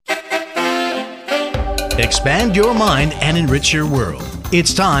Expand your mind and enrich your world.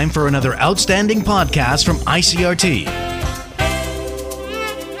 It's time for another outstanding podcast from ICRT.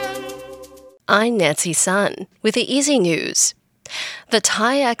 I'm Nancy Sun with the Easy News. The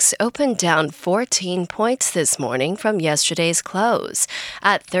Tai-Ex opened down 14 points this morning from yesterday's close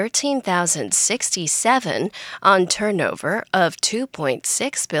at 13,067 on turnover of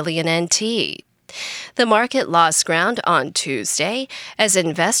 2.6 billion NT. The market lost ground on Tuesday as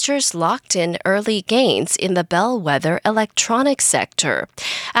investors locked in early gains in the bellwether electronics sector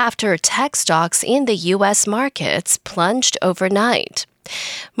after tech stocks in the U.S. markets plunged overnight.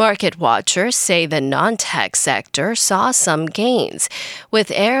 Market watchers say the non-tech sector saw some gains,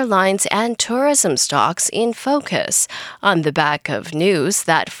 with airlines and tourism stocks in focus on the back of news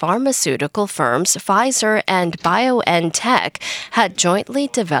that pharmaceutical firms Pfizer and BioNTech had jointly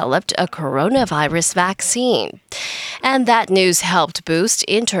developed a coronavirus vaccine. And that news helped boost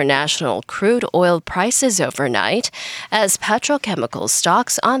international crude oil prices overnight as petrochemical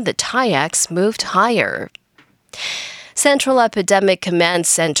stocks on the Tai-Ex moved higher. Central Epidemic Command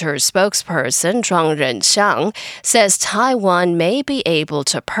Center spokesperson Zhang Renxiang says Taiwan may be able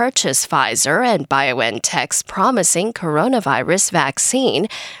to purchase Pfizer and BioNTech's promising coronavirus vaccine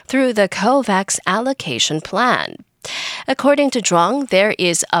through the COVAX allocation plan. According to Zhang, there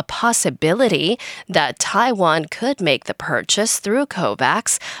is a possibility that Taiwan could make the purchase through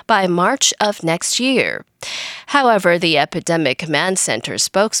COVAX by March of next year. However, the Epidemic Command Center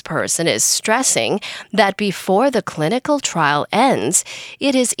spokesperson is stressing that before the clinical trial ends,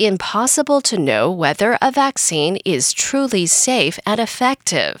 it is impossible to know whether a vaccine is truly safe and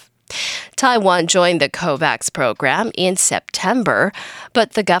effective. Taiwan joined the COVAX program in September,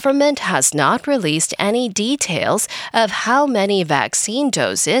 but the government has not released any details of how many vaccine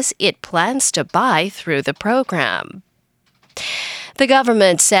doses it plans to buy through the program. The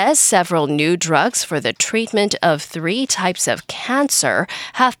government says several new drugs for the treatment of 3 types of cancer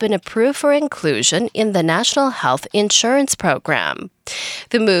have been approved for inclusion in the National Health Insurance Program.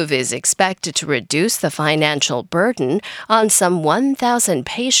 The move is expected to reduce the financial burden on some 1,000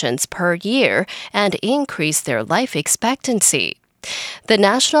 patients per year and increase their life expectancy. The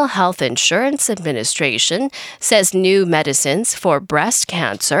National Health Insurance Administration says new medicines for breast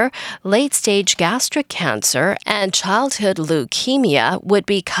cancer, late-stage gastric cancer, and childhood leukemia would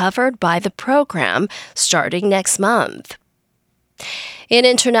be covered by the program starting next month. In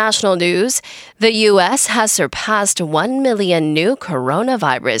international news, the U.S. has surpassed 1 million new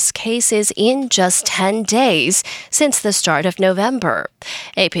coronavirus cases in just 10 days since the start of November.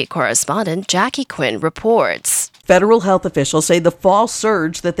 AP correspondent Jackie Quinn reports. Federal health officials say the fall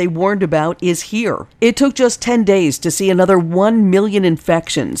surge that they warned about is here. It took just 10 days to see another 1 million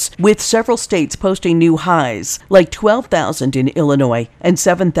infections, with several states posting new highs, like 12,000 in Illinois and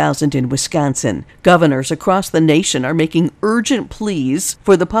 7,000 in Wisconsin. Governors across the nation are making urgent pleas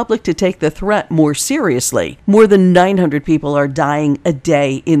for the public to take the threat more seriously. More than 900 people are dying a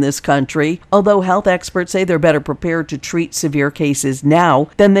day in this country, although health experts say they're better prepared to treat severe cases now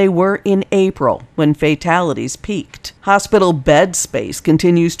than they were in April, when fatalities peaked. Hospital bed space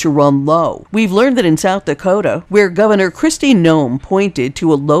continues to run low. We've learned that in South Dakota, where Governor Kristi Noem pointed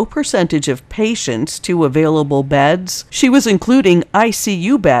to a low percentage of patients to available beds, she was including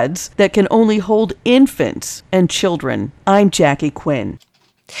ICU beds that can only hold infants and children. I'm Jackie Quinn.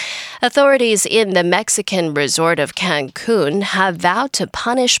 Authorities in the Mexican resort of Cancun have vowed to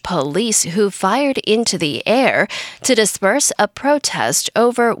punish police who fired into the air to disperse a protest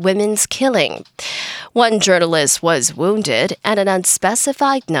over women's killing. One journalist was wounded and an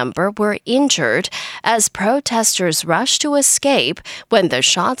unspecified number were injured as protesters rushed to escape when the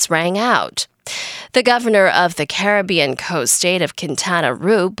shots rang out. The governor of the Caribbean coast state of Quintana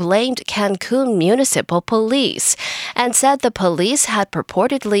Roo blamed Cancun Municipal Police and said the police had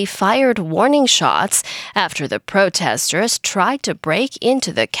purportedly fired warning shots after the protesters tried to break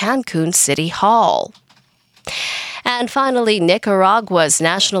into the Cancun City Hall. And finally, Nicaragua's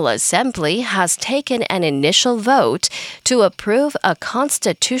National Assembly has taken an initial vote to approve a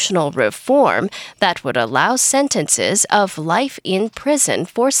constitutional reform that would allow sentences of life in prison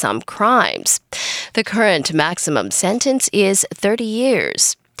for some crimes. The current maximum sentence is 30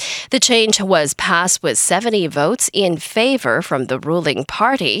 years. The change was passed with 70 votes in favor from the ruling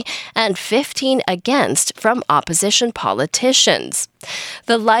party and 15 against from opposition politicians.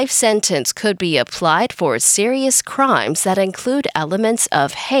 The life sentence could be applied for serious crimes that include elements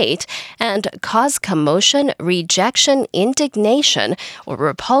of hate and cause commotion, rejection, indignation, or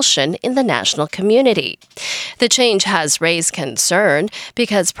repulsion in the national community. The change has raised concern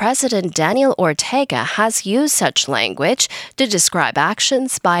because President Daniel Ortega has used such language to describe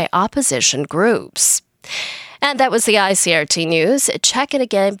actions by opposition groups. And that was the ICRT News. Check it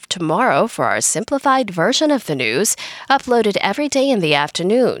again tomorrow for our simplified version of the news, uploaded every day in the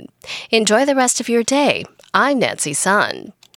afternoon. Enjoy the rest of your day. I'm Nancy Sun.